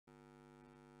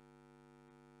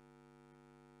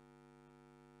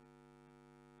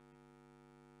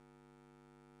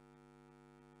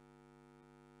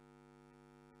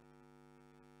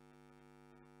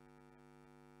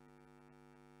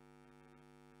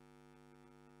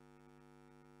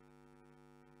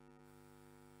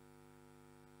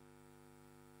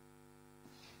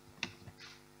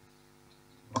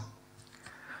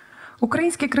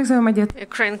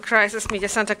Ukraine Crisis Media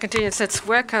Center continues its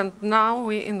work, and now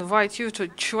we invite you to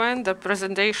join the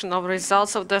presentation of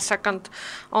results of the second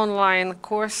online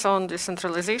course on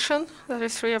decentralization that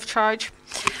is free of charge.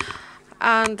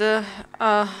 And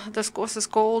this course is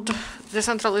called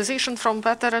Decentralization from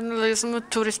Paternalism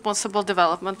to Responsible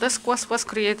Development. This course was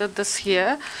created this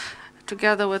year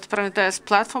together with Prometheus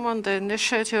platform on the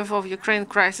initiative of Ukraine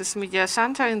Crisis Media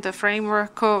Center in the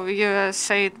framework of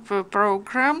USAID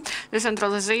program.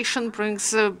 Decentralization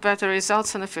brings better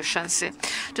results and efficiency.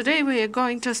 Today we are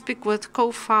going to speak with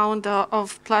co-founder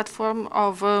of platform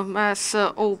of mass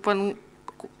open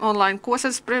online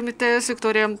courses, Prometheus,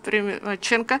 Victoriya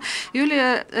Pryimachenko.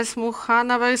 Yuliya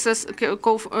Yesmukhanova is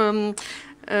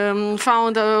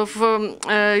founder of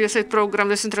USAID program.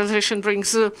 Decentralization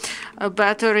brings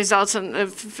better results and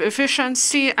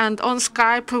efficiency. And on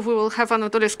Skype, we will have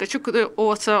Anatoliy Tkachuk, the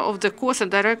author of the course and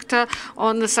director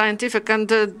on the scientific and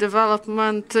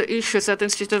development issues at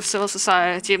Institute of Civil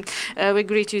Society. We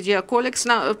greet you, dear colleagues.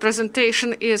 Now, a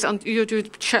presentation is on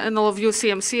YouTube channel of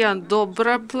UCMC and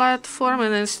DOBRE platform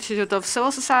and Institute of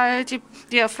Civil Society.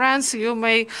 Dear friends, you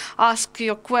may ask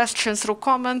your questions through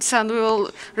comments, and we will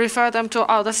refer them to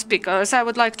other speakers. I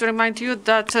would like to remind you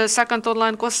that second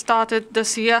online course started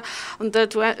this year on the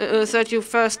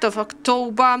 31st of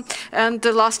October and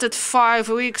lasted 5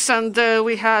 weeks, and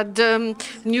we had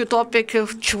new topic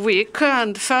each week.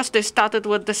 And first they started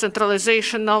with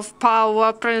decentralization of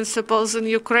power principles in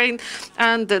Ukraine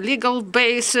and the legal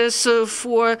basis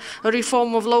for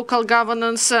reform of local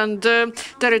governance and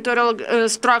territorial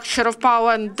structure of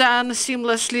power. And then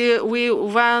seamlessly we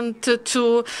went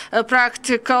to a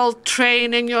practical training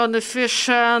on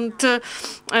efficient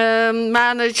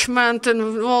management and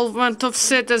involvement of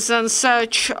citizens,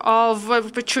 search of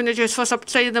opportunities for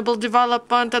sustainable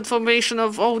development and formation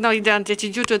of own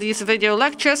identity. Due to these video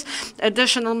lectures,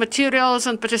 additional materials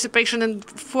and participation in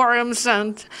forums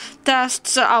and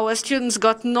tests, our students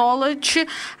got knowledge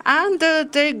and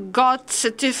they got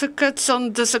certificates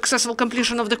on the successful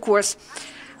completion of the course.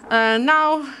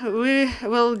 Now we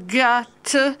will get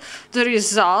the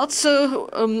results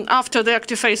after the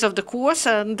active phase of the course.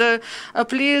 And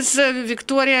please,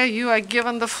 Victoria, you are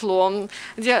given the floor.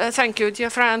 Thank you, dear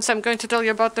friends. I'm going to tell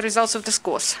you about the results of this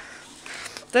course.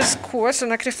 This course,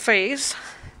 an active phase,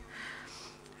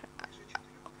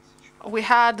 we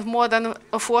had more than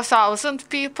 4,000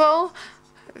 people.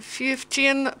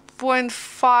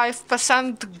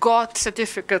 15.5% got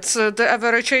certificates. The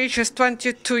average age is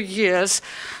 22 years.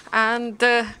 And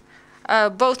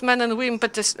both men and women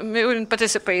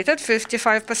participated,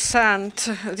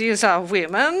 55%. These are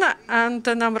women. And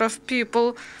the number of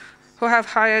people who have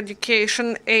higher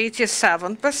education,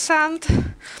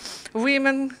 87%.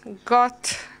 Women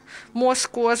got more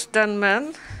scores than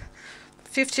men,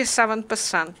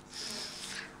 57%.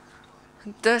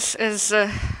 This is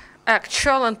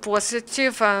actual and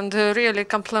positive and really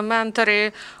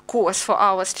complementary course for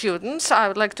our students. I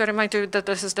would like to remind you that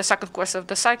this is the second course of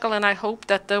the cycle, and I hope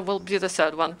that there will be the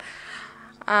third one.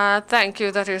 Thank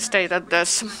you that you stated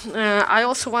this. I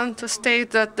also want to state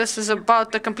that this is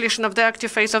about the completion of the active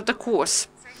phase of the course.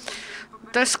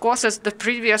 This course is the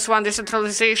previous one,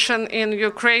 Decentralization in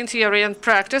Ukraine, Theory and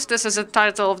Practice. This is the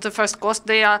title of the first course.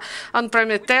 They are on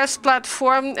Prometheus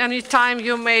platform. Anytime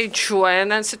you may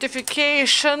join, and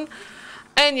certification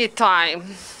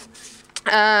anytime.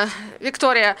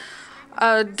 Victoria,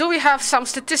 do we have some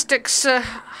statistics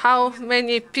how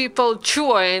many people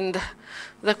joined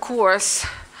the course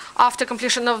after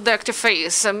completion of the active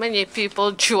phase? Many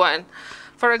people joined.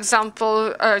 For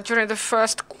example, during the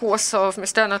first course of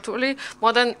Mr. Anatoly,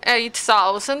 more than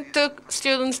 8,000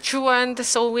 students joined,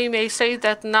 so we may say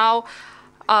that now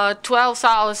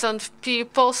 12,000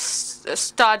 people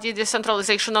study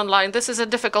decentralization online. This is a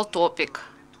difficult topic.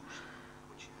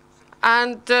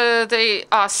 And they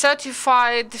are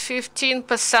certified,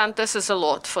 15%. This is a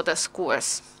lot for this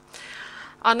course.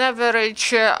 On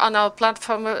average, on our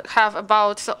platform, we have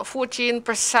about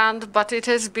 14%, but it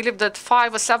is believed that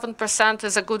 5 or 7%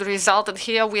 is a good result, and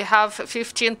here we have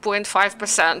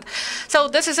 15.5%. So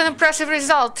this is an impressive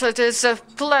result. It is a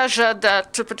pleasure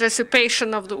that the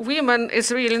participation of the women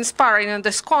is really inspiring in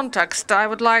this context. I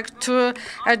would like to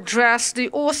address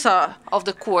the author of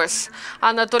the course,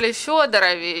 Anatoliy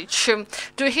Fyodorovich.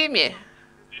 Do you hear me?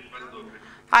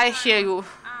 I hear you.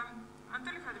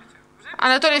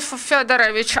 Anatoliy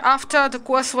Fyodorovich, after the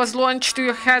course was launched,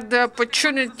 you had the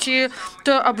opportunity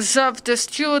to observe the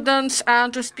students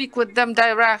and to speak with them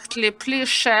directly. Please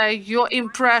share your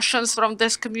impressions from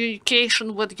this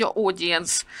communication with your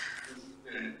audience.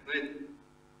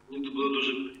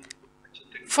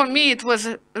 For me, it was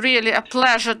really a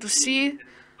pleasure to see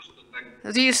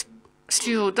these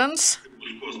students,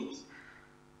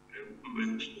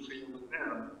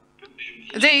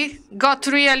 they got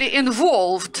really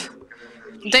involved.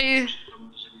 They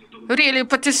really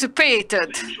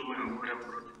participated.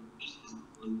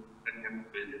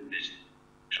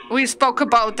 We spoke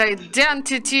about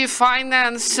identity,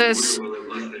 finances.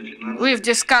 We've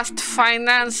discussed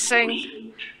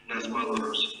financing,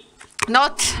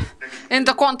 not in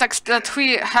the context that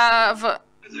we have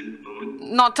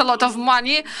not a lot of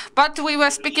money, but we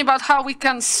were speaking about how we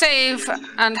can save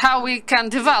and how we can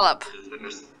develop.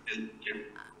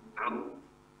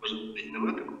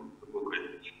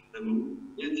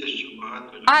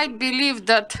 I believe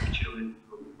that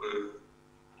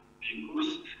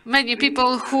many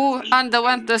people who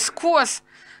underwent this course,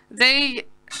 they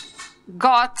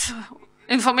got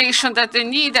information that they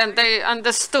need and they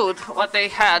understood what they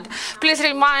had. Please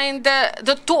remind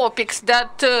the topics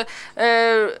that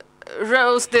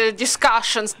rose the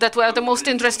discussions that were the most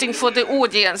interesting for the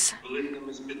audience.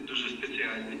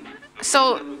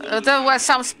 So there were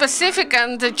some specific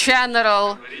and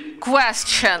general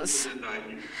questions.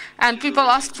 And people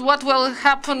asked what will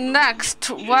happen next,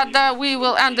 whether we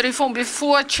will end the reform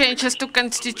before changes to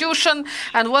constitution,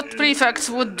 and what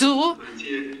prefects would do.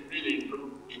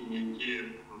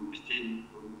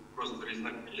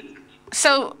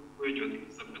 So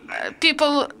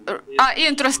people are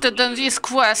interested in these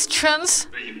questions,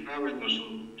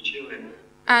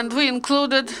 and we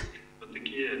included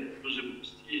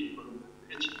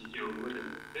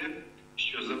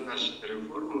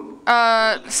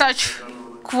such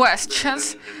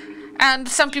questions. And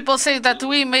some people say that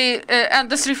we may end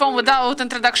this reform without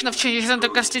introduction of changes in the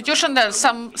constitution, that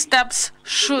some steps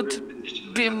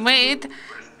should be made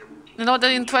in order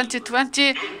in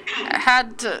 2020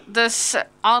 had this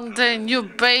on the new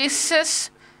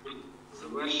basis.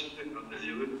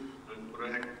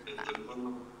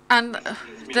 And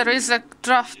there is a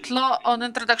draft law on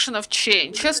introduction of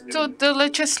changes to the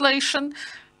legislation.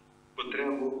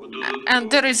 And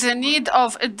there is a need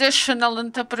of additional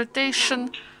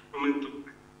interpretation.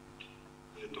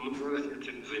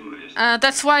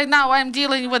 That's why now I'm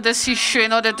dealing with this issue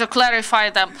in order to clarify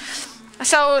them.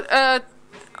 So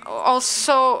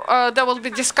also there will be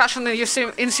discussion in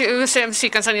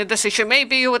UCMC concerning this issue.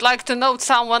 Maybe you would like to note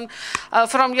someone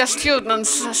from your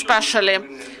students especially.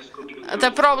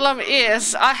 The problem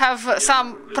is I have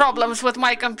some problems with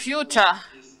my computer.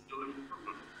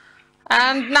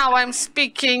 And now I'm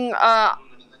speaking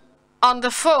on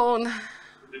the phone.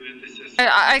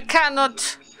 I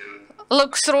cannot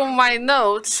look through my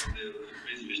notes.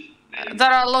 There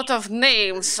are a lot of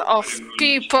names of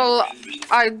people.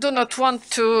 I do not want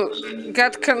to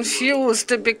get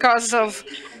confused because of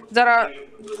there are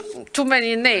too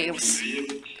many names.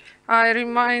 I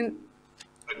remember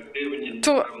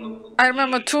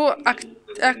two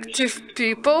active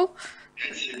people,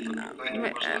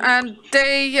 and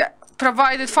they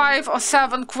provided 5 or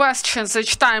 7 questions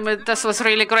each time. This was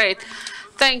really great.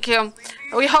 Thank you.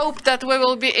 We hope that we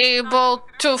will be able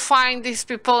to find these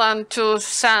people and to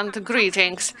send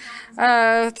greetings.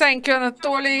 Thank you,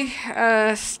 Anatoly.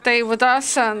 Stay with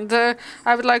us. And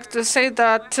I would like to say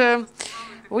that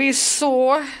we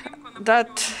saw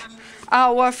that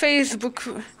our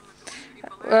Facebook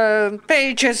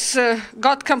pages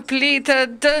got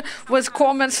completed with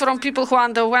comments from people who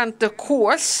underwent the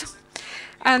course.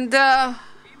 And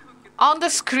on the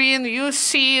screen, you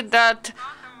see that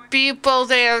people,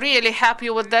 they are really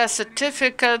happy with their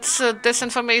certificates. This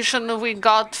information we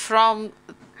got from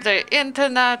the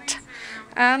internet.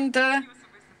 And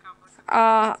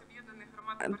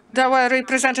there were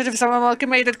representatives of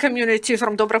amalgamated community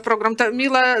from DOBRE Program.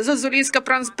 Mila Zazulíska,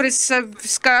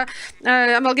 Prisevska,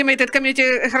 amalgamated community,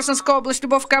 Khersonska Oblast,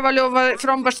 Любовь Kovalyova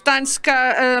from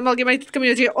Bashtanska, amalgamated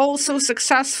community, also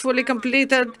successfully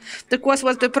completed the course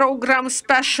with the program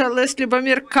specialist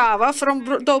Lyubomir Kava from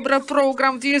DOBRE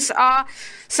Program. These are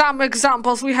some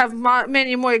examples. We have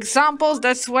many more examples.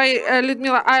 That's why,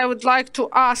 Lyudmila, I would like to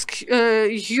ask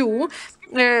you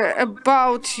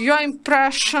about your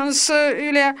impressions,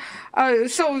 Yuliya.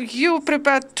 So you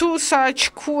prepared 2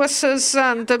 such courses,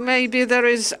 and maybe there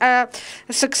is a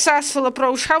successful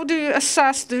approach. How do you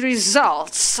assess the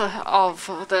results of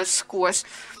this course?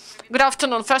 Good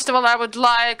afternoon. First of all, I would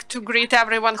like to greet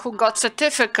everyone who got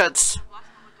certificates.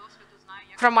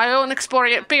 From my own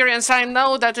experience, I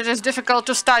know that it is difficult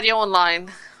to study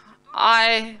online.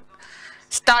 I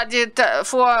studied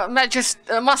for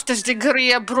master's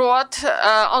degree abroad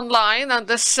online, and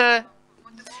this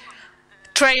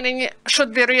training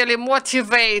should be really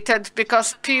motivated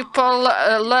because people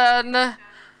learn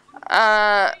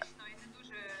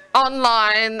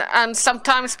online, and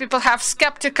sometimes people have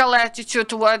skeptical attitude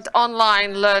toward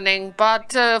online learning.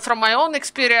 But from my own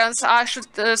experience, I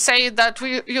should say that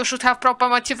you should have proper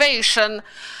motivation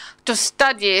to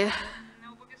study.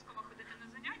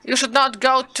 You should not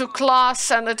go to class,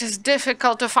 and it is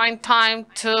difficult to find time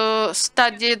to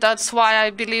study. That's why I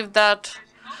believe that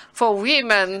for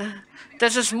women,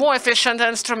 this is more efficient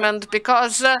instrument,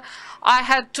 because I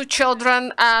had 2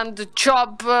 children and a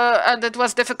job, and it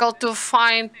was difficult to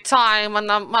find time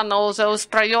on all those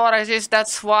priorities.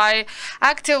 That's why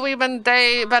active women,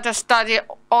 they better study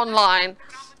online.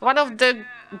 One of the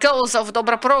goals of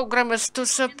DOBRE Program is to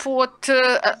support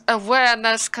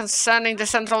awareness concerning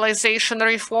decentralization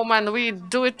reform, and we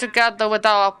do it together with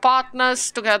our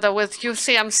partners, together with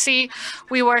UCMC.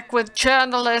 We work with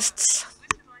journalists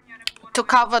to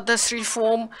cover this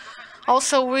reform.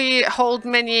 Also, we hold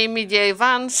many media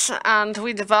events, and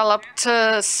we developed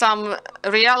some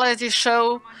reality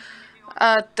show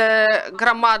at the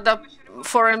Gramada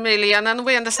for a million. And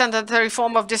we understand that the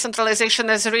reform of decentralization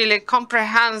is really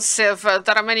comprehensive.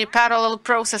 There are many parallel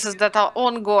processes that are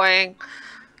ongoing.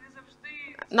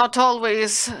 Not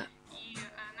always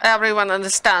everyone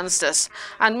understands this.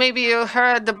 And maybe you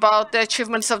heard about the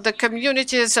achievements of the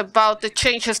communities, about the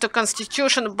changes to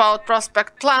constitution, about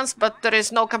prospect plans, but there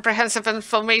is no comprehensive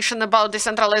information about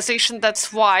decentralization.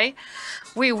 That's why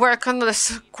we work on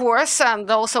this course,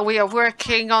 and also we are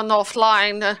working on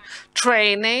offline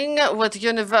training with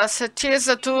universities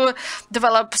to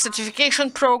develop certification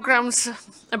programs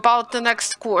about the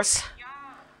next course.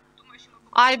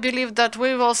 I believe that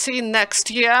we will see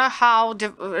next year how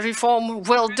the reform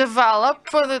will develop.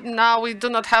 Now we do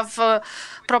not have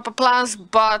proper plans,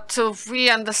 but we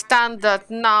understand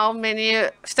that now many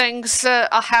things are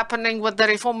happening with the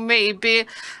reform. Maybe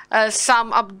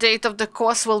some update of the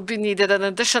course will be needed, and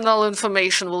additional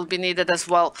information will be needed as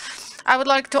well. I would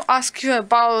like to ask you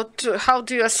about how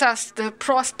do you assess the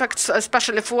prospects,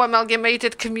 especially for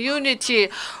amalgamated community,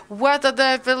 whether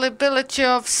the availability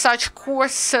of such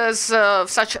courses,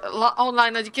 such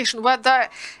online education, whether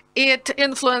it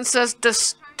influences the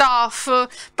staff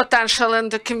potential in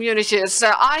the communities.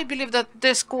 I believe that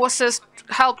these courses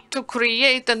help to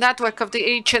create a network of the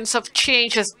agents of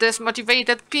changes, these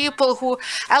motivated people who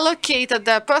allocated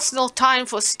their personal time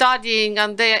for studying,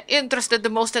 and they are interested the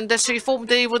most in this reform.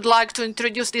 They would like to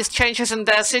introduce these changes in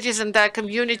their cities and their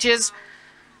communities.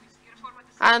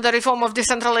 And the reform of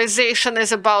decentralization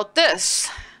is about this.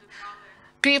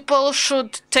 People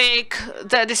should take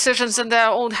their decisions in their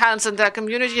own hands in their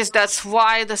communities. That's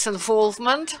why this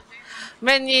involvement.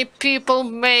 Many people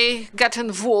may get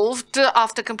involved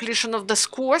after completion of this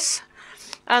course,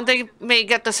 and they may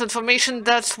get this information.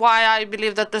 That's why I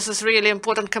believe that this is really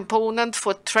important component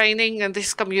for training in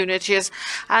these communities.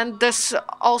 And this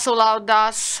also allowed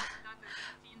us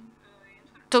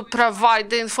to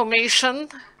provide the information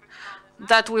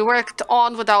that we worked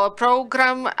on with our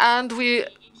program, and we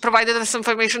provided this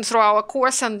information through our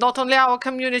course. And not only our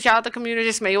community, other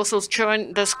communities may also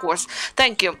join this course.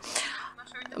 Thank you.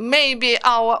 Maybe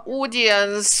our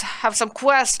audience have some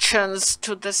questions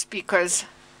to the speakers.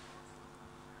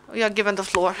 We are given the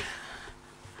floor.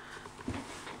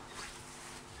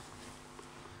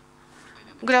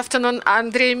 Good afternoon,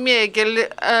 Andrei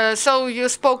Megel. So you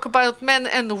spoke about men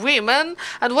and women,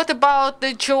 and what about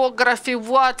the geography?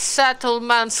 What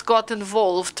settlements got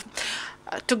involved?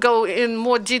 To go in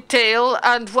more detail,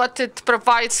 and what it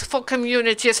provides for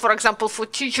communities, for example, for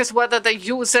teachers, whether they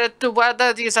use it,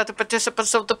 whether these are the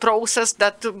participants of the process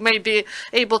that may be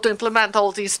able to implement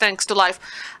all these things to life.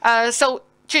 So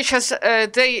teachers,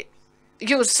 they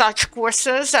use such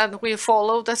courses, and we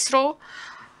follow this through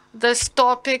this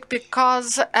topic,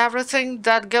 because everything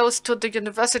that goes to the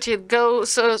university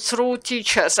goes through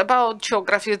teachers. About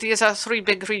geography, these are 3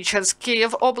 big regions: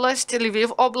 Kiev Oblast,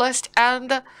 Lviv Oblast,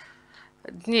 and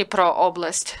Dnipro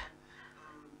Oblast.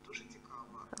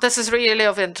 This is really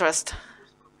of interest.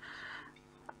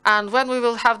 And when we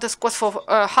will have this course for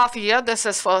half a year, this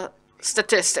is for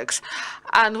statistics.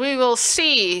 And we will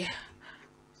see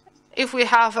if we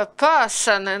have a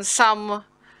person in some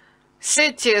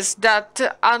cities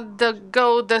that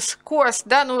undergo this course,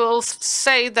 then we will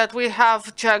say that we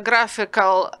have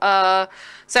geographical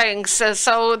things.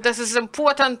 So this is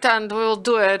important, and we will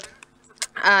do it.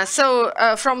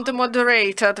 From the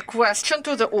moderator, the question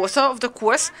to the author of the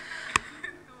course.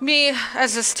 Me,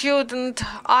 as a student,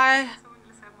 I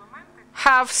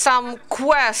have some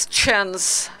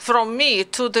questions from me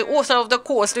to the author of the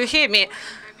course. Do you hear me?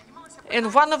 In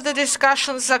one of the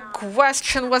discussions, a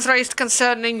question was raised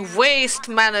concerning waste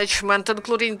management,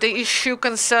 including the issue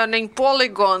concerning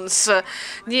polygons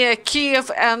near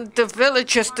Kiev and the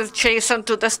villages adjacent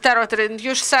to this territory. And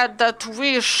you said that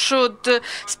we should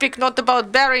speak not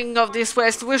about burying of this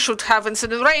waste, we should have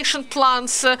incineration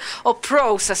plants or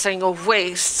processing of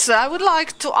wastes. I would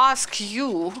like to ask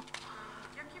you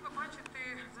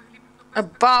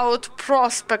about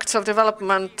prospects of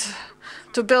development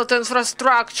to build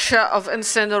infrastructure of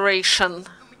incineration.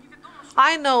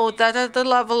 I know that at the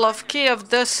level of Kiev,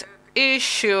 this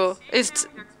issue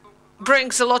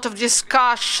brings a lot of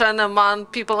discussion among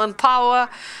people in power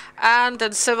and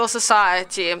in civil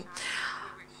society.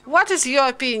 What is your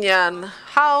opinion?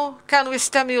 How can we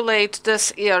stimulate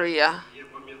this area?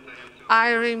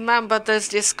 I remember this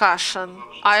discussion.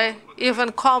 I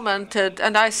even commented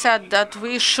and I said that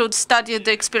we should study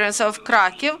the experience of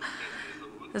Krakow.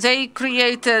 They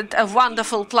created a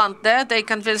wonderful plant there. They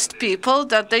convinced people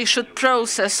that they should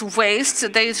process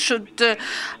waste, they should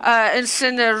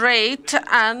incinerate,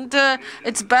 and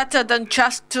it's better than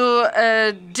just to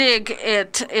dig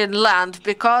it in land,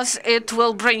 because it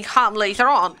will bring harm later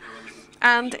on.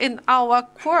 And in our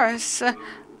course,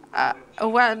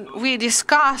 when we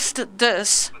discussed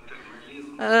this,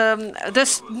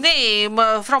 this name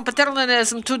from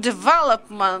paternalism to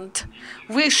development,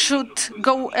 we should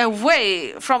go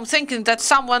away from thinking that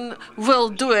someone will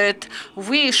do it.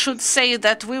 We should say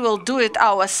that we will do it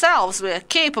ourselves. We are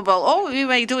capable, or we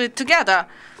may do it together.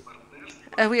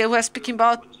 We were speaking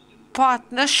about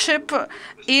partnership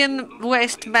in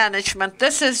waste management.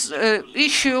 This is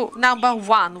issue number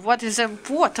one. What is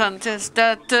important is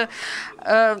that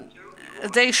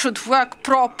they should work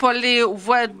properly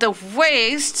with the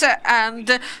waste,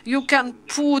 and you can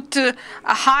put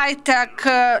high-tech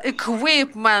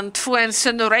equipment for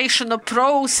incineration or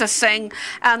processing,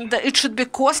 and it should be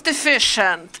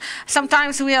cost-efficient.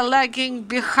 Sometimes we are lagging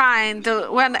behind.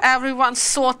 When everyone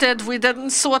sorted, we didn't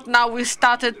sort. Now we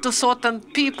started to sort, and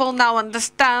people now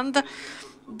understand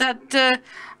that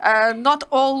not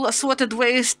all sorted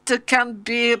waste can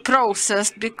be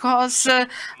processed, because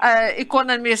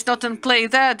economy is not in play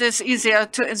there. It is easier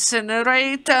to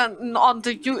incinerate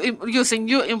using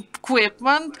new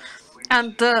equipment,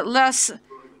 and less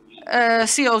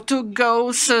CO2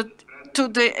 goes to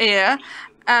the air,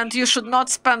 and you should not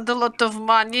spend a lot of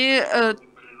money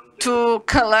to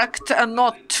collect and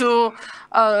not to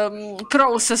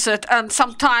process it. And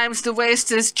sometimes the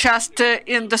waste is just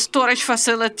in the storage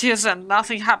facilities and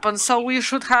nothing happens. So we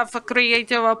should have a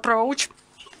creative approach,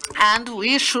 and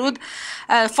we should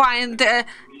find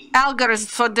algorithms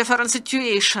for different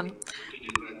situations.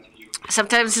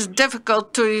 Sometimes it's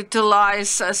difficult to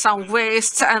utilize some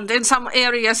wastes, and in some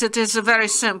areas it is very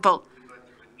simple.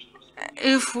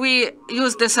 If we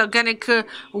use this organic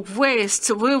waste,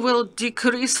 we will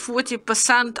decrease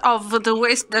 40% of the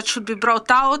waste that should be brought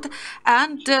out,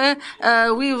 and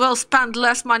we will spend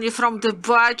less money from the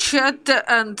budget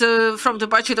and from the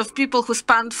budget of people who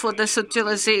spend for this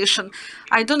utilization.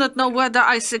 I do not know whether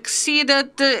I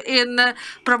succeeded in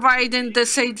providing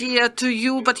this idea to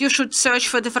you, but you should search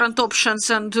for different options,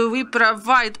 and we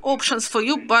provide options for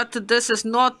you, but this is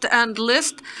not end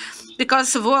list,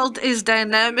 because the world is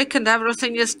dynamic and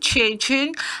everything is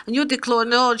changing. New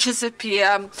technologies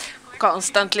appear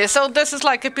constantly. So this is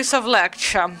like a piece of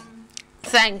lecture.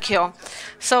 Thank you.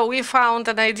 So we found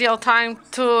an ideal time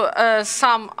to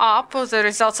sum up the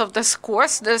results of this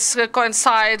course. This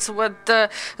coincides with the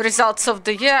results of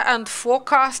the year and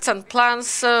forecasts and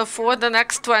plans for the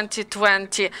next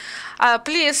 2020.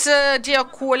 Please, dear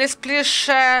colleagues, please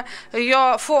share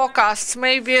your forecasts.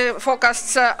 Maybe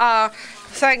forecasts are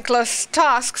thankless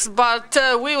tasks, but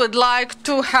we would like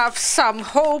to have some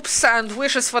hopes and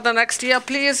wishes for the next year.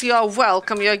 Please, you are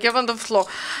welcome. You are given the floor.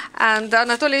 And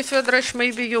Anatoliy Fyodorovich,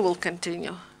 maybe you will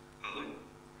continue.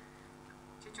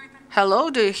 Hello,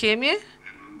 do you hear me?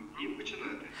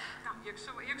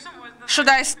 Should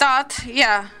I start?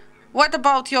 Yeah. What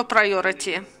about your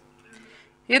priority?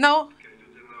 You know,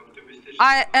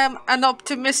 I am an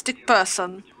optimistic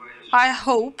person. I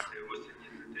hope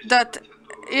that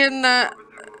in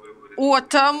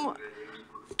autumn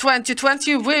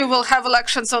 2020 we will have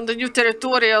elections on the new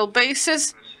territorial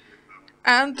basis,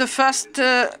 and the first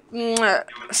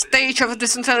stage of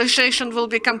decentralization will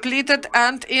be completed,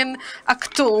 and in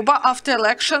October, after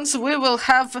elections, we will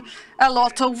have a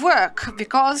lot of work,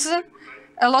 because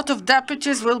a lot of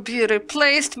deputies will be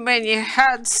replaced, many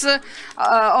heads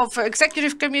of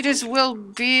executive committees will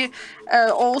be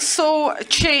also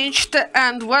changed,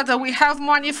 and whether we have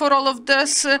money for all of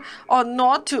this or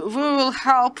not, we will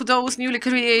help those newly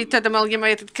created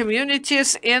amalgamated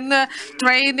communities in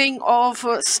training of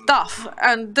staff,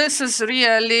 and this is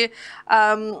really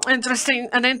an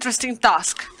interesting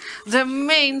task. The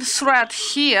main threat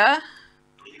here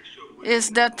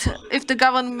is that if the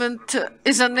government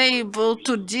is unable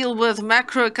to deal with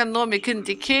macroeconomic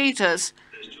indicators,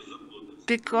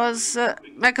 because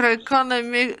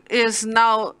macroeconomy is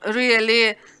now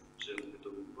really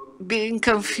being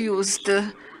confused,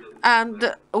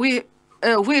 and we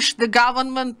wish the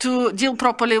government to deal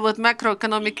properly with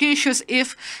macroeconomic issues.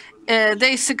 If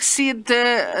they succeed,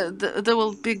 they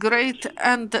will be great,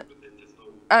 and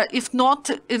if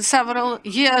not, in several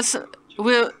years,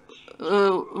 we'll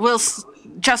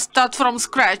just start from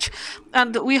scratch.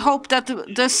 And we hope that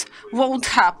this won't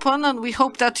happen, and we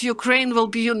hope that Ukraine will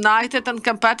be united and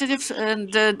competitive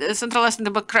and decentralized and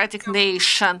democratic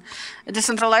nation.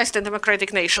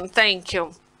 Thank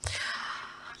you.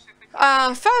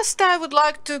 First, I would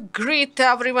like to greet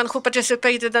everyone who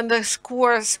participated in this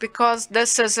course, because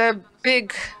this is a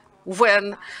big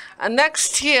win.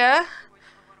 Next year,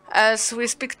 as we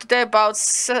speak today about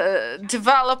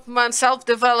development,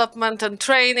 self-development and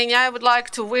training, I would like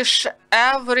to wish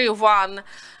everyone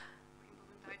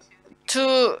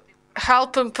to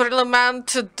help implement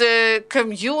the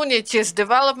communities,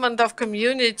 development of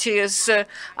communities.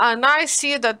 And I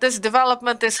see that this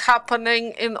development is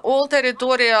happening in all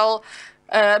territorial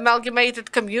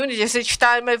amalgamated communities. Each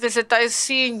time I visit, I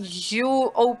see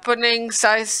new openings,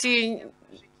 I see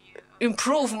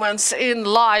improvements in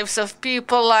lives of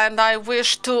people, and I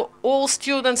wish to all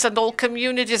students and all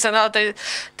communities and other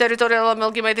territorial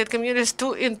amalgamated communities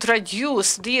to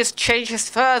introduce these changes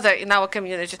further in our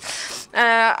communities.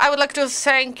 I would like to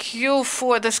thank you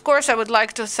for this course. I would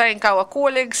like to thank our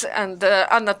colleagues and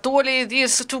Anatoly.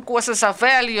 These two courses are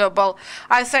valuable.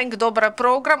 I thank DOBRE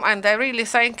Program, and I really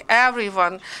thank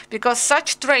everyone, because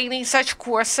such training, such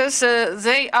courses,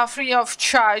 they are free of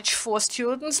charge for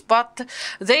students, but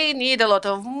they need a lot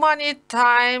of money,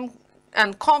 time,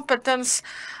 and competence.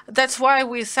 That's why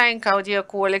we thank our dear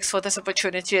colleagues for this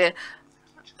opportunity.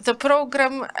 The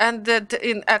program ended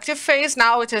in active phase,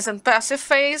 now it is in passive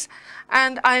phase,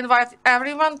 and I invite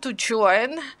everyone to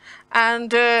join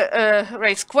and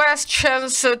raise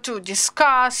questions, to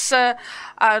discuss,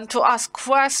 and to ask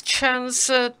questions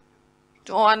to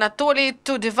Anatoly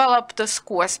to develop this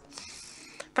course.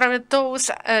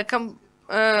 Prometheus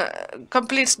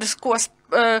completes this course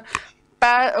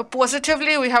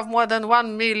positively. We have more than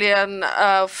 1 million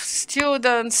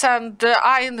students, and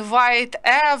I invite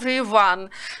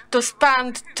everyone to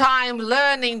spend time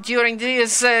learning during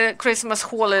these Christmas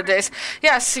holidays.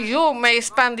 Yes, you may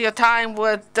spend your time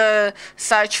with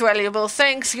such valuable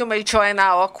things. You may join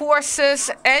our courses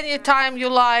anytime you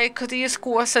like. These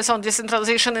courses on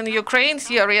decentralization in Ukraine,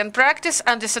 theory and practice,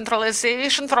 and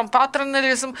decentralization from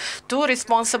paternalism to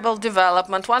responsible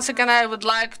development. Once again, I would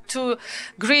like to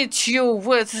greet you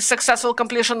with the successful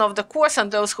completion of the course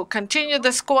and those who continue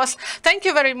this course. Thank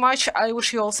you very much. I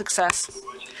wish you all success.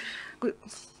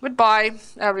 Goodbye,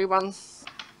 everyone.